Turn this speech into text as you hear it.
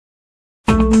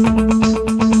Welcome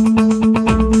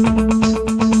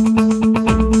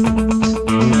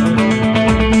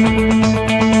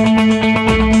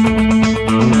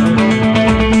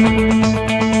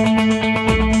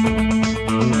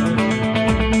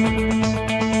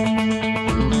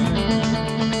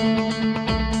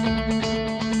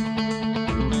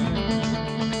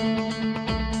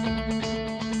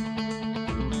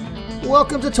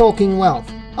to Talking Wealth.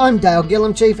 I'm Dale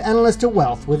Gillham, Chief Analyst at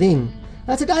Wealth Within.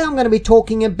 Now today I'm going to be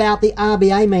talking about the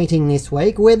RBA meeting this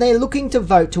week, where they're looking to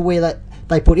vote to whether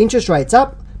they put interest rates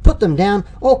up, put them down,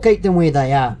 or keep them where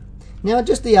they are. Now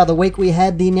just the other week we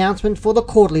had the announcement for the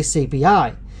quarterly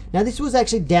CPI. Now this was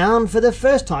actually down for the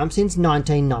first time since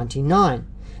 1999.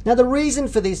 Now the reason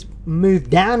for this move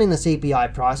down in the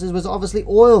CPI prices was obviously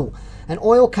oil. And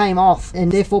oil came off,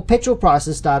 and therefore petrol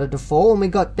prices started to fall, and we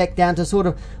got back down to sort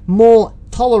of more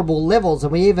tolerable levels,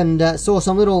 and we even saw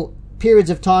some little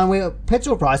periods of time where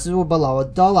petrol prices were below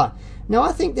 $1. Now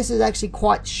I think this is actually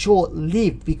quite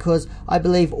short-lived, because I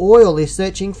believe oil is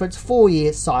searching for its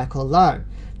 4-year cycle low.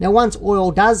 Now once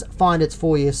oil does find its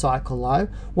 4-year cycle low,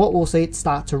 what we'll see it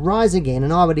start to rise again,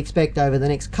 and I would expect over the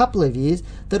next couple of years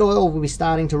that oil will be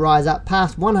starting to rise up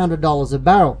past $100 a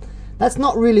barrel. That's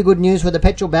not really good news for the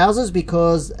petrol bowsers,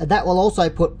 because that will also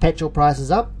put petrol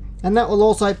prices up, and that will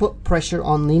also put pressure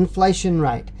on the inflation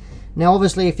rate. Now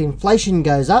obviously if inflation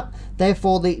goes up,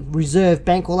 therefore the Reserve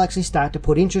Bank will actually start to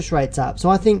put interest rates up. So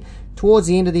I think towards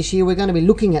the end of this year we're going to be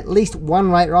looking at least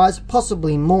one rate rise,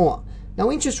 possibly more.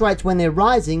 Now interest rates, when they're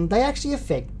rising, they actually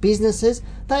affect businesses,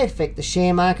 they affect the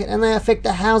share market, and they affect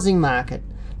the housing market.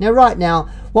 Now right now,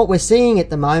 what we're seeing at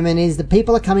the moment is that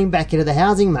people are coming back into the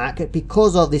housing market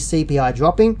because of this CPI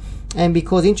dropping, and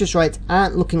because interest rates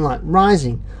aren't looking like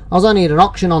rising. I was only at an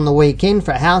auction on the weekend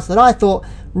for a house that I thought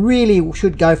really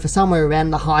should go for somewhere around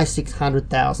the high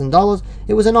 $600,000.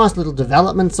 It was a nice little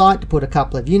development site to put a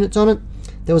couple of units on it.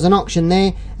 There was an auction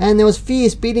there, and there was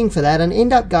fierce bidding for that, and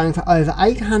ended up going for over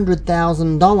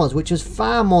 $800,000, which is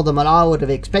far more than what I would have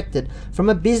expected from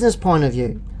a business point of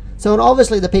view. So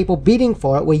obviously the people bidding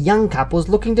for it were young couples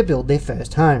looking to build their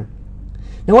first home.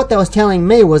 Now what they was telling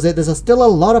me was that there's still a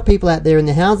lot of people out there in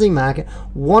the housing market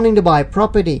wanting to buy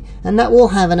property, and that will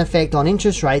have an effect on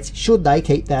interest rates should they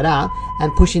keep that up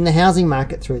and pushing the housing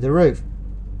market through the roof.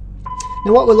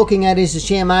 Now what we're looking at is the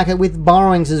share market with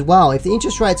borrowings as well. If the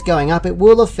interest rate's going up, it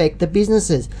will affect the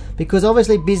businesses, because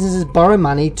obviously businesses borrow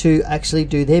money to actually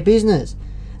do their business.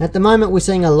 At the moment we're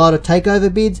seeing a lot of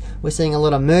takeover bids, we're seeing a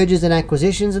lot of mergers and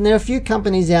acquisitions, and there are a few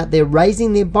companies out there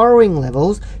raising their borrowing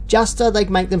levels just so they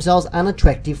can make themselves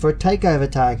unattractive for a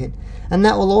takeover target. And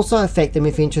that will also affect them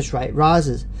if interest rate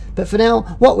rises. But for now,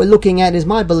 what we're looking at is,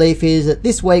 my belief is that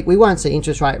this week we won't see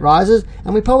interest rate rises,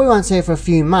 and we probably won't see it for a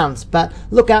few months, but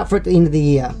look out for it at the end of the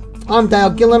year. I'm Dale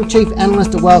Gillham, Chief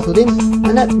Analyst at Wealth Within,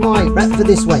 and that's my wrap for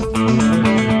this week.